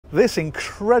This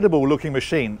incredible looking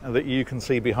machine that you can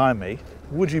see behind me,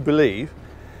 would you believe,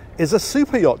 is a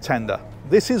super yacht tender.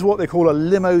 This is what they call a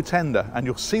limo tender, and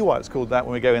you'll see why it's called that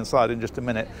when we go inside in just a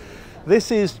minute.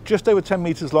 This is just over 10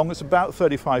 meters long, it's about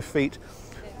 35 feet.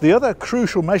 The other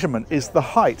crucial measurement is the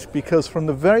height, because from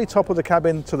the very top of the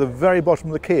cabin to the very bottom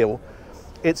of the keel,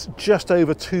 it's just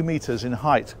over 2 meters in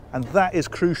height, and that is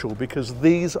crucial because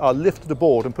these are lifted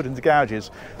aboard and put into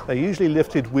gouges. They're usually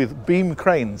lifted with beam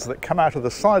cranes that come out of the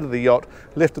side of the yacht,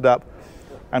 lift it up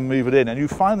and move it in. And you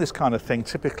find this kind of thing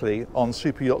typically on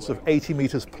super yachts of 80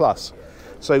 meters plus.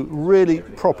 So really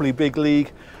properly big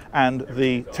league, and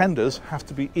the tenders have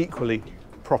to be equally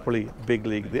properly big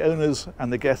league. The owners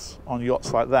and the guests on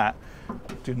yachts like that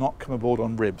do not come aboard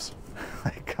on ribs.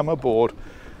 They come aboard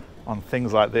on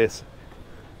things like this.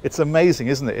 It's amazing,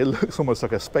 isn't it? It looks almost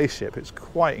like a spaceship. It's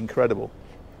quite incredible.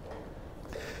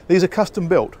 These are custom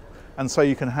built, and so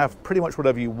you can have pretty much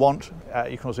whatever you want.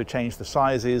 You can also change the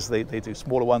sizes. They do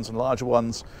smaller ones and larger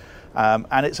ones.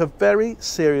 And it's a very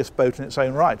serious boat in its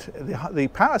own right. The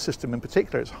power system in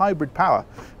particular, it's hybrid power,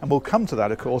 and we'll come to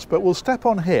that of course, but we'll step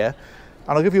on here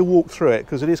and I'll give you a walk through it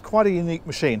because it is quite a unique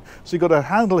machine. So you've got a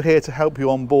handle here to help you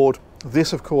on board.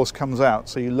 This of course comes out,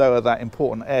 so you lower that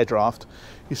important air draft.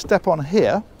 You step on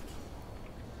here,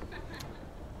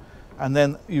 and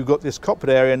then you've got this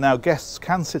cockpit area. Now guests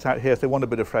can sit out here if they want a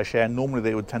bit of fresh air. Normally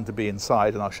they would tend to be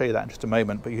inside, and I'll show you that in just a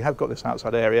moment, but you have got this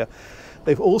outside area.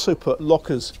 They've also put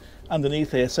lockers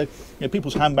underneath here, so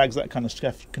people's handbags, that kind of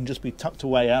stuff, can just be tucked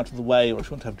away out of the way, or if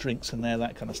you want to have drinks in there,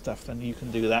 that kind of stuff, then you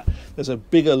can do that. There's a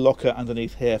bigger locker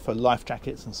underneath here for life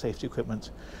jackets and safety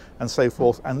equipment and so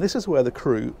forth, and this is where the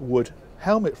crew would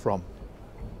helmet from.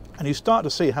 And you start to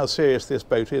see how serious this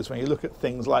boat is when you look at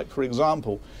things like, for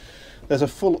example, there's a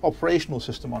full operational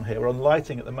system on here. We're on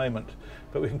lighting at the moment,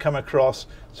 but we can come across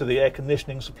to the air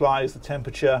conditioning supplies, the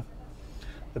temperature,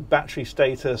 the battery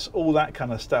status, all that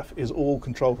kind of stuff is all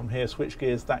controlled from here, switch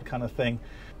gears, that kind of thing.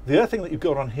 The other thing that you've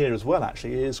got on here as well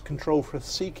actually is control for a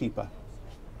seakeeper.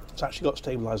 It's actually got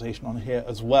stabilisation on here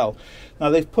as well. Now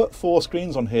they've put 4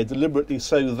 screens on here deliberately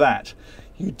so that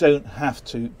you don't have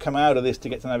to come out of this to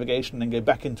get to navigation and then go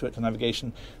back into it to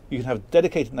navigation. You can have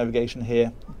dedicated navigation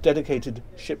here, dedicated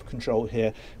ship control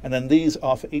here, and then these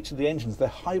are for each of the engines. They're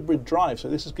hybrid drive, so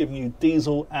this is giving you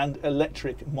diesel and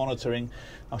electric monitoring.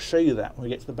 I'll show you that when we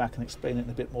get to the back and explain it in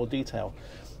a bit more detail.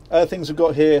 Other things we've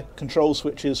got here, control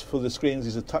switches for the screens.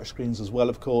 These are touch screens as well,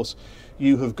 of course.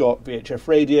 You have got VHF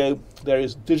radio. There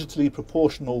is digitally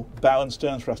proportional bow and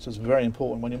stern thrusters, very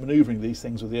important when you're manoeuvring these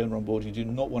things with the owner on board. You do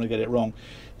not want to get it wrong.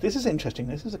 This is interesting.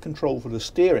 This is a control for the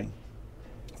steering.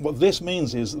 What this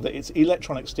means is that it's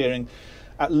electronic steering.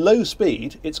 At low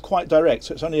speed, it's quite direct,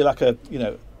 so it's only like a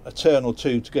turn or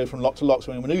two to go from lock to lock.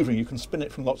 So when you're manoeuvring, you can spin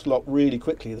it from lock to lock really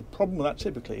quickly. The problem with that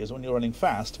typically is when you're running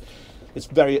fast, it's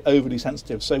very overly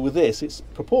sensitive. So with this, it's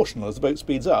proportional. As the boat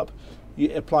speeds up,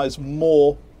 it applies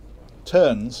more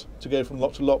turns to go from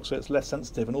lock to lock, so it's less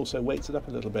sensitive and also weights it up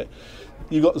a little bit.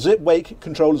 You've got zip wake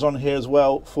controllers on here as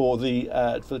well for the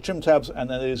trim tabs, and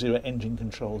then there's your engine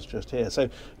controls just here. So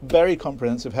very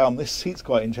comprehensive helm. This seat's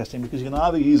quite interesting because you can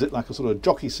either use it like a sort of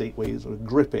jockey seat where you sort of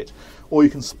grip it, or you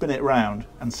can spin it round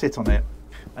and sit on it,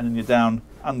 and then you're down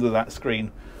under that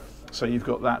screen. So you've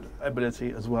got that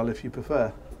ability as well if you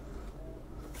prefer.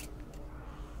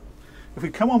 If we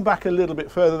come on back a little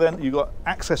bit further, then you've got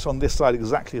access on this side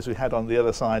exactly as we had on the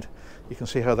other side. You can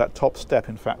see how that top step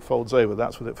in fact folds over.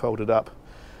 That's with it folded up.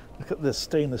 Look at the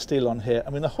stainless steel on here. I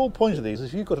mean, the whole point of these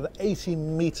is you've got an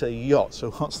 80-meter yacht,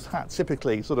 so what's that?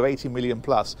 Typically sort of 80 million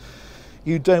plus.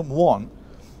 You don't want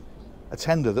a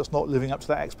tender that's not living up to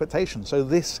that expectation. So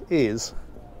this is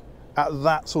at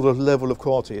that sort of level of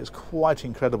quality. It's quite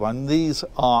incredible, and these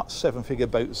are 7-figure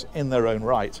boats in their own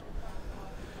right.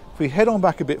 If we head on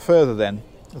back a bit further then,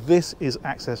 this is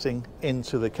accessing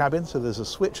into the cabin. So there's a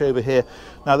switch over here.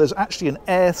 Now there's actually an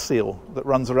air seal that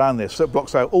runs around this, so it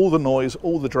blocks out all the noise,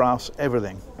 all the drafts,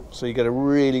 everything. So you get a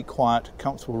really quiet,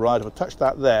 comfortable ride. If I touch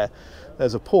that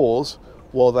there's a pause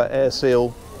while that air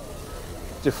seal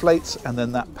deflates and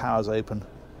then that powers open.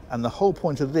 And the whole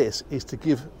point of this is to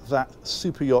give that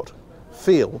super yacht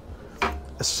feel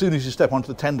as soon as you step onto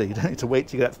the tender. You don't need to wait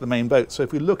to get out to the main boat. So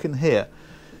if we look in here,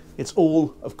 it's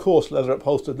all, of course, leather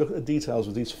upholstered. Look at the details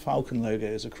of these Falcon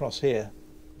logos across here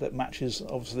that matches,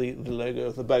 obviously, the logo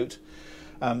of the boat.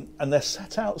 And they're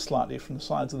set out slightly from the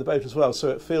sides of the boat as well, so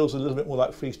it feels a little bit more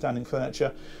like freestanding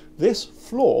furniture. This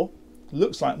floor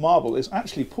looks like marble. It's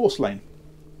actually porcelain.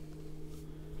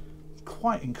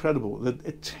 Quite incredible. The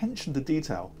attention to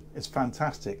detail is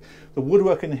fantastic. The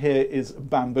woodwork in here is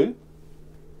bamboo.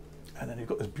 And then you've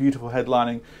got this beautiful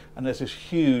headlining, and there's this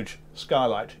huge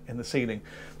skylight in the ceiling.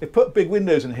 They put big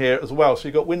windows in here as well, so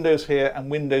you've got windows here and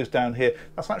windows down here.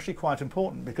 That's actually quite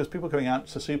important because people coming out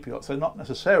to super yachts, they're not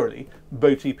necessarily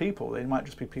boaty people. They might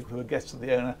just be people who are guests of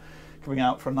the owner coming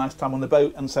out for a nice time on the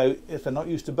boat, and so if they're not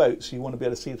used to boats, you want to be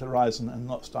able to see the horizon and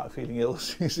not start feeling ill as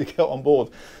soon as you get on board.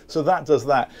 So that does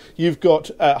that. You've got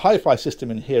a hi-fi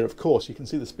system in here, of course. You can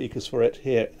see the speakers for it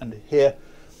here and here.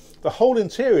 The whole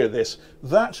interior of this,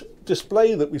 that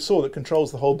display that we saw that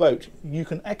controls the whole boat, you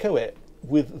can echo it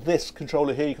with this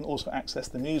controller here. You can also access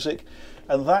the music,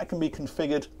 and that can be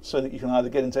configured so that you can either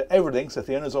get into everything. So if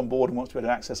the owner's on board and wants to be able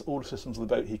to access all the systems of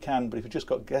the boat, he can. But if you've just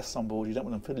got guests on board, you don't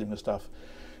want them fiddling with stuff,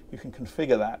 you can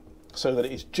configure that so that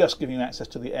it's just giving you access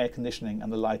to the air conditioning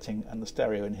and the lighting and the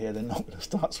stereo in here. They're not going to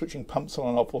start switching pumps on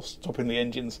and off or stopping the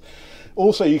engines.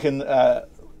 Also, you can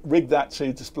rig that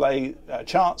to display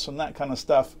charts and that kind of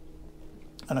stuff.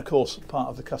 And of course, part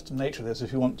of the custom nature of this,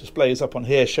 if you want displays up on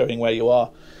here showing where you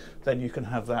are, then you can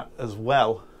have that as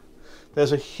well.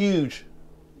 There's a huge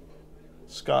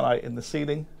skylight in the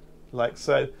ceiling, like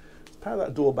so. Let's power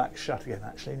that door back shut again,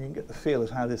 actually, and you can get the feel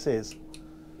of how this is.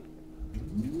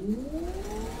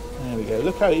 There we go.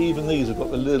 Look how even these have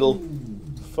got the little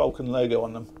Falcon logo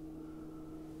on them.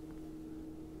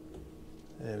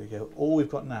 There we go. All we've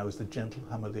got now is the gentle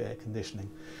hum of the air conditioning.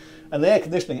 And the air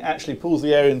conditioning actually pulls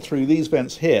the air in through these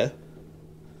vents here,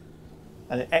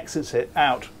 and it exits it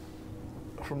out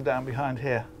from down behind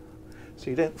here. So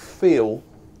you don't feel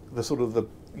the sort of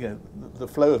the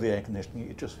flow of the air conditioning.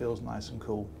 It just feels nice and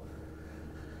cool.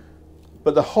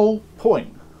 But the whole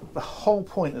point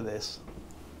of this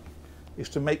is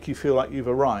to make you feel like you've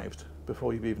arrived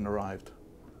before you've even arrived.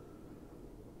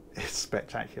 It's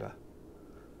spectacular.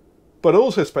 But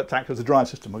also spectacular is the drive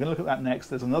system. We're going to look at that next.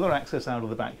 There's another access out of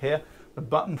the back here. The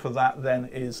button for that then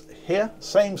is here.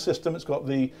 Same system. It's got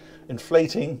the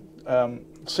inflating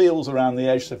seals around the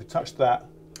edge. So if you touch that,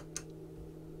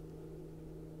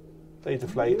 they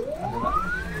deflate, and then that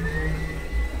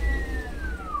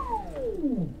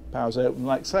powers open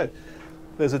like so.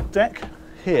 There's a deck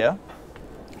here.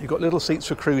 You've got little seats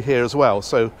for crew here as well.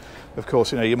 So, of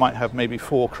course, you might have maybe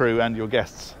 4 crew and your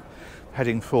guests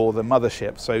heading for the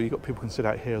mothership, so you've got people who can sit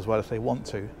out here as well if they want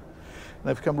to. And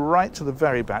they've come right to the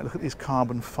very back. Look at these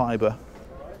carbon fibre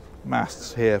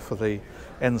masts here for the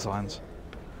ensigns.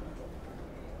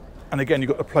 And again, you've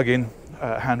got the plug-in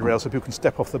handrail so people can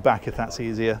step off the back if that's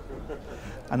easier.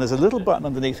 And there's a little button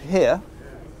underneath here,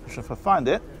 which if I find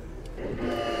it,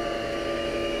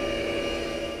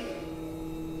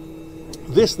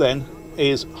 this then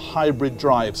is hybrid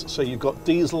drives. So you've got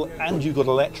diesel and you've got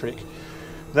electric.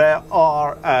 There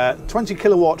are 20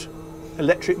 kilowatt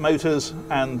electric motors,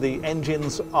 and the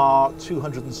engines are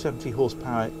 270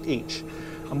 horsepower each.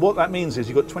 And what that means is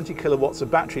you've got 20 kilowatts of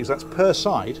batteries, that's per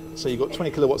side. So you've got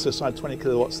 20 kilowatts this side, 20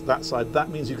 kilowatts that side. That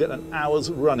means you get an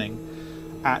hour's running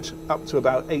at up to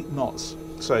about 8 knots.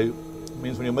 So it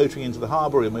means when you're motoring into the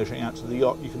harbour or you're motoring out to the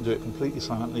yacht, you can do it completely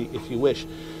silently if you wish.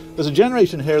 There's a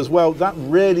generator in here as well. That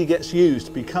rarely gets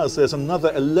used because there's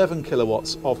another 11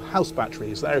 kilowatts of house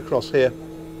batteries. They're across here.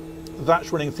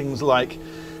 That's running things like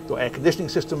your air conditioning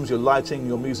systems, your lighting,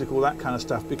 your music, all that kind of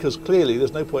stuff, because clearly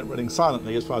there's no point running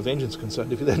silently as far as the engine's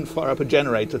concerned if you then fire up a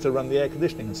generator to run the air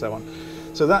conditioning and so on.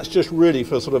 So that's just really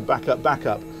for sort of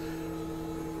backup.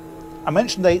 I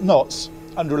mentioned 8 knots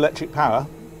under electric power.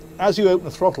 As you open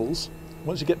the throttles,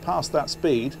 once you get past that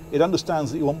speed, it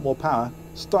understands that you want more power,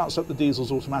 starts up the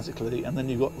diesels automatically, and then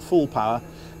you've got full power,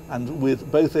 and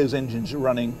with both those engines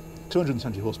running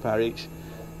 270 horsepower each,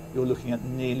 you're looking at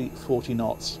nearly 40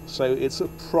 knots. So it's a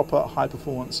proper high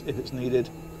performance if it's needed.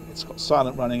 It's got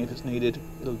silent running if it's needed.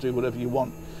 It'll do whatever you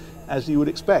want, as you would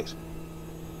expect.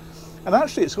 And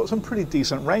actually it's got some pretty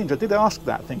decent range. I did ask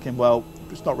that thinking, well,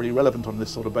 it's not really relevant on this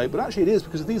sort of boat, but actually it is,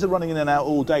 because if these are running in and out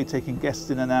all day, taking guests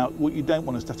in and out, what you don't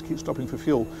want is to have to keep stopping for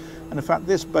fuel. And in fact,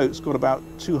 this boat's got about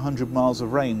 200 miles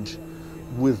of range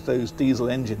with those diesel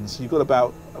engines. You've got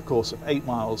about, of course, 8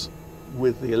 miles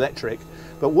with the electric.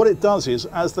 But what it does is,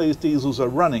 as those diesels are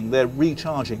running, they're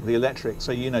recharging the electric.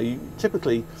 So,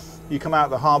 typically you come out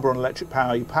of the harbour on electric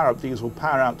power, you power up diesel,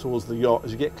 power out towards the yacht.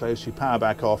 As you get close, you power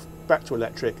back off, back to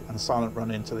electric, and silent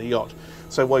run into the yacht.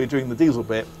 So while you're doing the diesel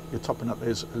bit, you're topping up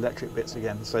those electric bits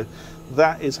again. So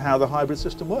that is how the hybrid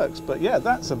system works. But yeah,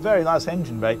 that's a very nice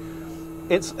engine bay.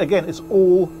 It's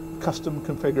all custom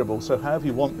configurable. So however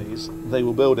you want these, they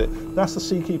will build it. That's the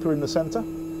Seakeeper in the centre.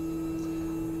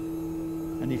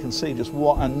 And you can see just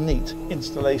what a neat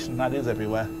installation that is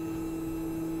everywhere.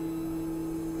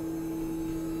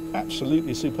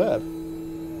 Absolutely superb.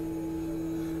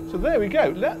 So there we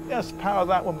go. Let us power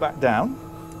that one back down.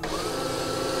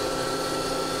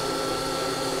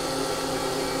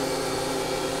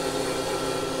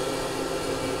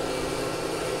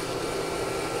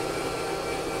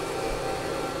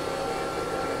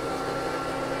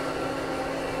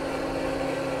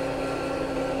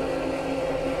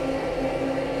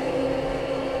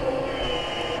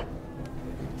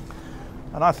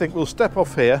 And I think we'll step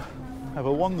off here, have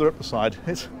a wander up the side.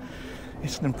 It's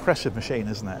an impressive machine,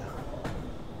 isn't it?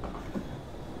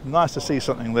 Nice to see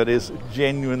something that is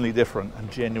genuinely different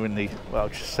and genuinely, well,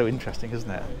 just so interesting, isn't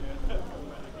it?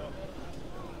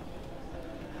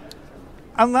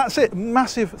 And that's it.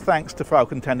 Massive thanks to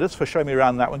Falcon Tenders for showing me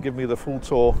around that one, giving me the full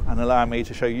tour and allowing me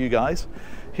to show you guys.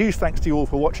 Huge thanks to you all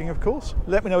for watching, of course.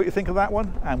 Let me know what you think of that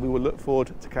one, and we will look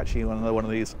forward to catching you on another one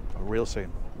of these real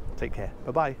soon. Take care.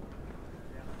 Bye-bye.